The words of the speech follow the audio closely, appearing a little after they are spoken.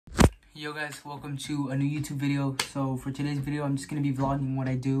Yo guys, welcome to a new YouTube video. So for today's video, I'm just gonna be vlogging what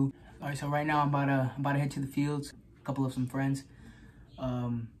I do. Alright, so right now I'm about to head to the fields, a couple of some friends.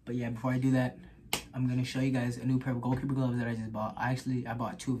 But yeah, before I do that, I'm gonna show you guys a new pair of goalkeeper gloves that I just bought. I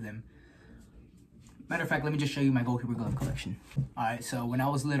bought two of them. Matter of fact, let me just show you my goalkeeper glove collection. Alright, so when I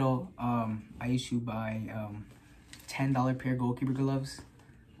was little, I used to buy $10 pair goalkeeper gloves.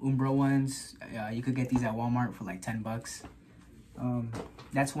 Umbro ones. You could get these at Walmart for like 10 bucks.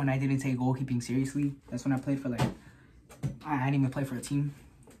 That's when I didn't take goalkeeping seriously. That's when I played for like, I didn't even play for a team.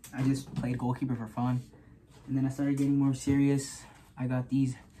 I just played goalkeeper for fun. And then I started getting more serious. I got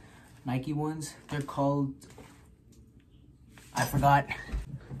these Nike ones. They're called, I forgot.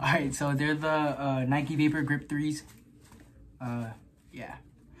 Alright, so they're the Nike Vapor Grip 3s. Yeah.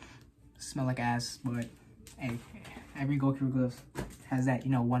 Smell like ass, but hey, every goalkeeper glove has that,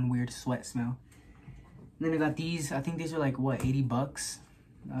 you know, one weird sweat smell. And then I got these. I think these are like, what, 80 bucks?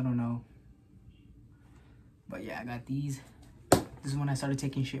 I don't know. But yeah, I got these. This is when I started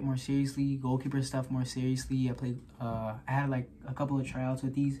taking shit more seriously. Goalkeeper stuff more seriously. I had like a couple of tryouts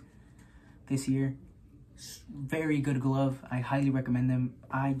with these this year. Very good glove. I highly recommend them.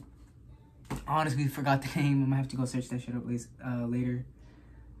 I honestly forgot the name. I'm gonna have to go search that shit up later.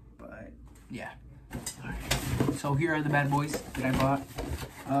 But yeah. Alright. So here are the bad boys that I bought.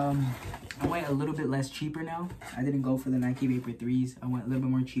 I went a little bit less cheaper now. I didn't go for the Nike Vapor 3s. I went a little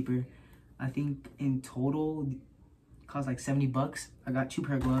bit more cheaper. I think in total it cost like 70 bucks. I got two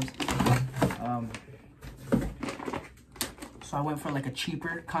pair of gloves. So I went for like a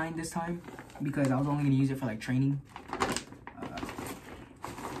cheaper kind this time because I was only gonna use it for like training.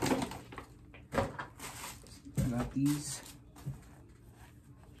 I got these.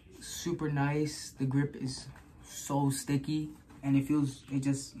 Super nice. The grip is so sticky. And it feels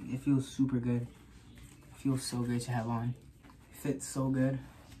super good. It feels so good to have on. It fits so good.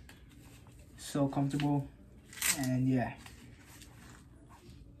 So comfortable. And yeah.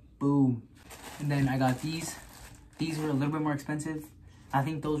 Boom. And then I got these. These were a little bit more expensive. I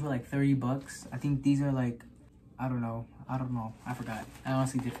think those were like 30 bucks. I think these are like, I don't know. I forgot. I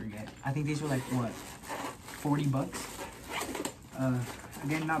honestly did forget. I think these were like, what, 40 bucks?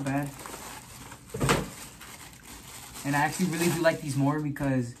 Again, not bad. And I actually really do like these more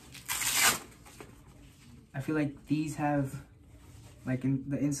because I feel like these have, like in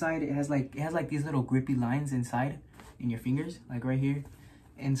the inside, it has like these little grippy lines inside in your fingers, like right here.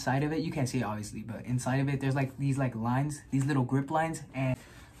 Inside of it, you can't see it obviously, but inside of it, there's like these like lines, these little grip lines, and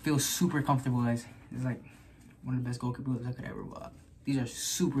it feels super comfortable, guys. It's like one of the best goalkeeper gloves I could ever buy. These are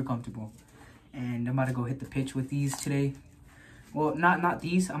super comfortable. And I'm about to go hit the pitch with these today. Well, not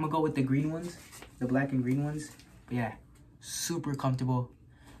these. I'm gonna go with the green ones, the black and green ones. But yeah, super comfortable.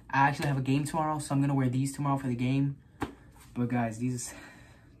 I actually have a game tomorrow, so I'm gonna wear these tomorrow for the game. But guys, these,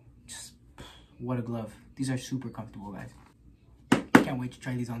 just what a glove. These are super comfortable, guys. Can't wait to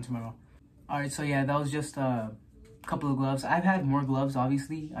try these on tomorrow. All right, so yeah, that was just a couple of gloves. I've had more gloves,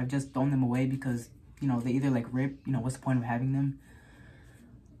 obviously. I've just thrown them away because, you know, they either like rip. You know, what's the point of having them?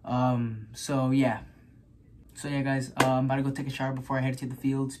 So yeah, guys, I'm about to go take a shower before I head to the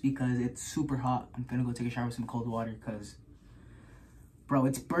fields because it's super hot. I'm gonna go take a shower with some cold water because, bro,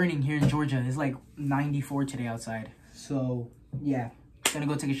 it's burning here in Georgia. It's like 94 today outside. So yeah, gonna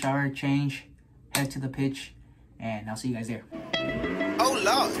go take a shower, change, head to the pitch, and I'll see you guys there. Oh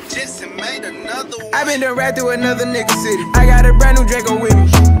Lord, Jesse made another one. I been done right through another nigga city. I got a brand new Draco with me.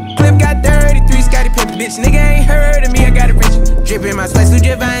 Clip got 33, Scotty Pippen, bitch. Nigga ain't heard of me, I got it rich. Drippin' my sweat, Lu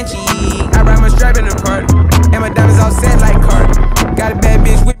Givenchy. I brought my strap in the party. And my diamonds all set like Cardi. Got a bad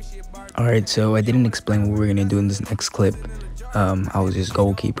bitch with me. Alright, so I didn't explain what we're gonna do in this next clip. I was just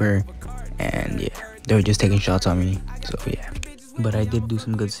goalkeeper, and yeah, they were just taking shots on me, so yeah. But I did do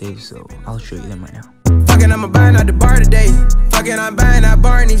some good saves, so I'll show you them right now. Fucking, I'ma buying out the bar today. Fucking, I'm buying out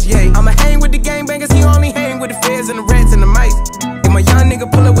Barney's, yay. I'ma hang with the gangbangers, he on me, hang with the feds and the rats and the mice. If my young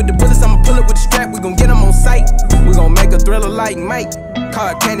nigga pull up with the bullets, I'ma pull up with the strap, we gon' get him on sight. We gon' make a thriller like Mike.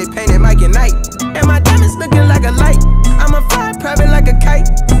 Car candy painted Mike and Night. And my diamonds looking like a light. I'ma fly private like a kite.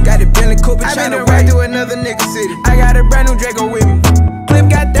 Got a Bentley Cooper trying to ride through another nigga city. I got a brand new Draco with me. Clip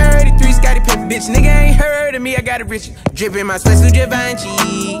got 33, Scotty Pippen, bitch. Nigga ain't heard of me, I got it rich. Drippin' my sweat, Lu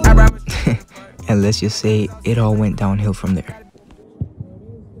Givenchy. I brought And let's just say it all went downhill from there.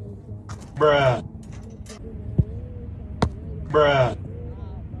 Bruh. Bruh.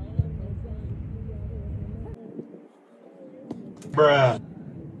 Bruh.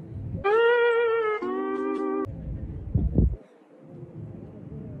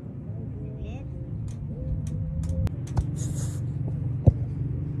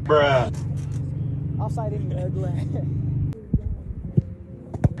 Bruh. Offside in your ugly.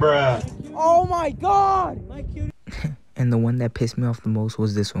 Bruh. Oh my god! And the one that pissed me off the most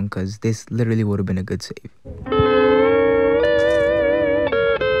was this one, because this literally would have been a good save.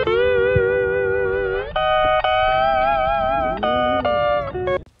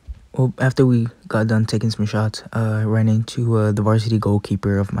 Well, after we got done taking some shots, I ran into the varsity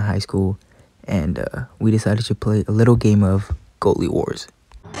goalkeeper of my high school, and we decided to play a little game of Goali Wars.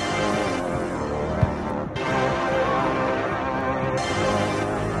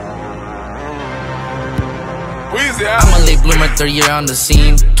 I'm a late bloomer, third year on the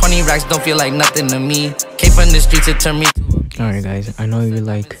scene. 20 racks don't feel like nothing to me. Came from the streets, it turned me. Alright guys, I know you're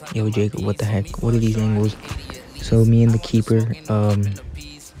like, yo Jacob, what the heck? What are these angles? So me and the keeper,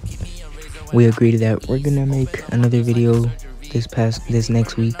 we agreed that we're gonna make another video this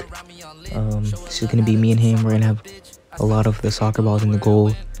next week. This is gonna be me and him. We're gonna have a lot of the soccer balls in the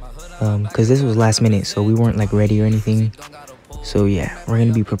goal. Cause this was last minute, so we weren't like ready or anything. So yeah, we're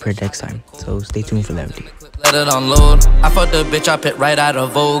gonna be prepared next time. So stay tuned for that video. Let it unload. I fucked the bitch, I pit right out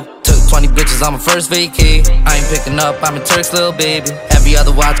of Vogue. Took 20 bitches on my first vacay. I ain't picking up, I'm a Turk's little baby. Every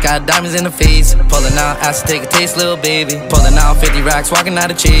other watch got diamonds in the face. Pulling out, asked to take a taste, little baby. Pulling out 50 racks, walking out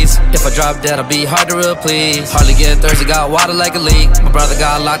of chase. If I drop dead, I'll be hard to replace. Hardly get thirsty, got water like a lake. My brother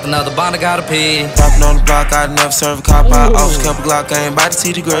got locked, another bond, I gotta pay. Popping on the block, I never serve a cop. I always kept a Glock, I ain't about to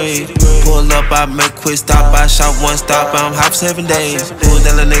see the grade. Pull up, I make a quick stop. I shot one stop, I'm hot for 7 days. Who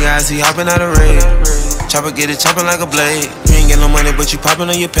that little nigga I see hopping out of raid? Chopper get it chopping like a blade. You ain't get no money, but you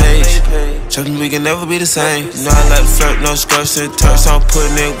popping on your page. Trust me, we can never be the same. You know I like to flirt, no skirts and turks. I'm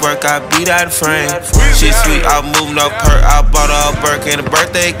putting in work, I beat out the frame. Shit sweet, I moving up perk. I bought her a Burke and a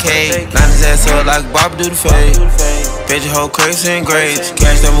birthday cake. Line his ass up like Bob do the fade. Paid your whole crazy and grades.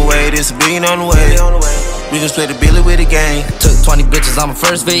 Cash them away, this a billion on the way. We can split the billy with the gang. Took 20 bitches on my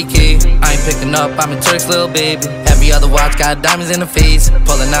first vacay. I ain't picking up, I'm a Turk's little baby. Every other watch got diamonds in the face.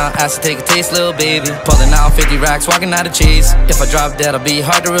 Pulling out, asked to take a taste, little baby. Pulling out 50 racks, walking out of chase. If I drop dead, I'll be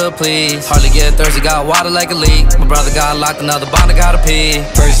hard to replace. Hardly get thirsty, got water like a lake. My brother got locked, another bond, I gotta pay.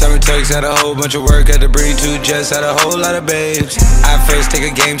 First time in Turks, had a whole bunch of work. Had to bring 2 jets, had a whole lot of babes. I first take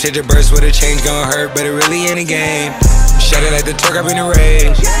a game, change a burst with a change, gon' hurt, but it really ain't a game. Shut it like the Turk, I've been a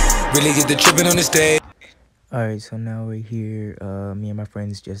rage. Really get the tripping on the stage. Alright, so now we're here. Me and my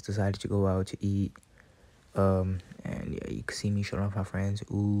friends just decided to go out to eat. And yeah, you can see me showing off my friends.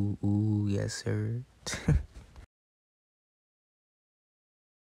 Ooh, ooh, yes sir.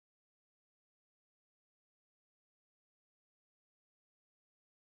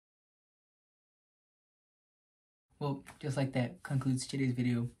 Well, just like that concludes today's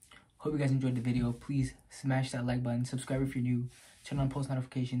video. Hope you guys enjoyed the video. Please smash that like button, subscribe if you're new, turn on post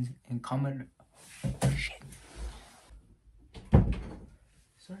notifications, and comment. Oh, shit.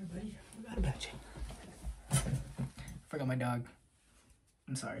 Sorry, buddy. I forgot about you. Forgot my dog.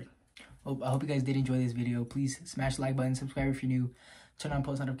 I'm sorry. I hope you guys did enjoy this video. Please smash the like button, subscribe if you're new, turn on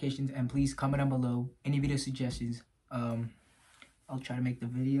post notifications, and please comment down below any video suggestions. I'll try to make the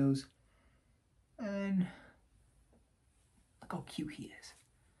videos. And look how cute he is.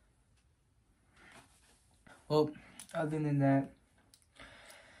 Well, other than that,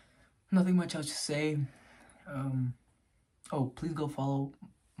 nothing much else to say. Oh, please go follow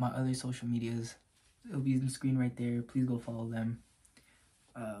my other social medias. It'll be on the screen right there. Please go follow them.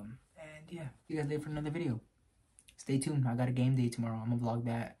 And yeah, you guys there for another video. Stay tuned. I got a game day tomorrow. I'm gonna vlog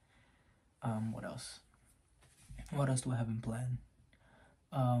that. What else? What else do I have in plan?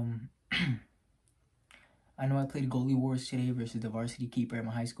 I know I played Goali Wars today versus the varsity keeper at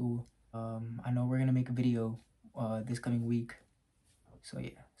my high school. I know we're gonna make a video this coming week. So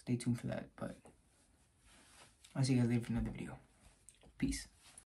yeah, stay tuned for that. But I'll see you guys later for another video. Peace.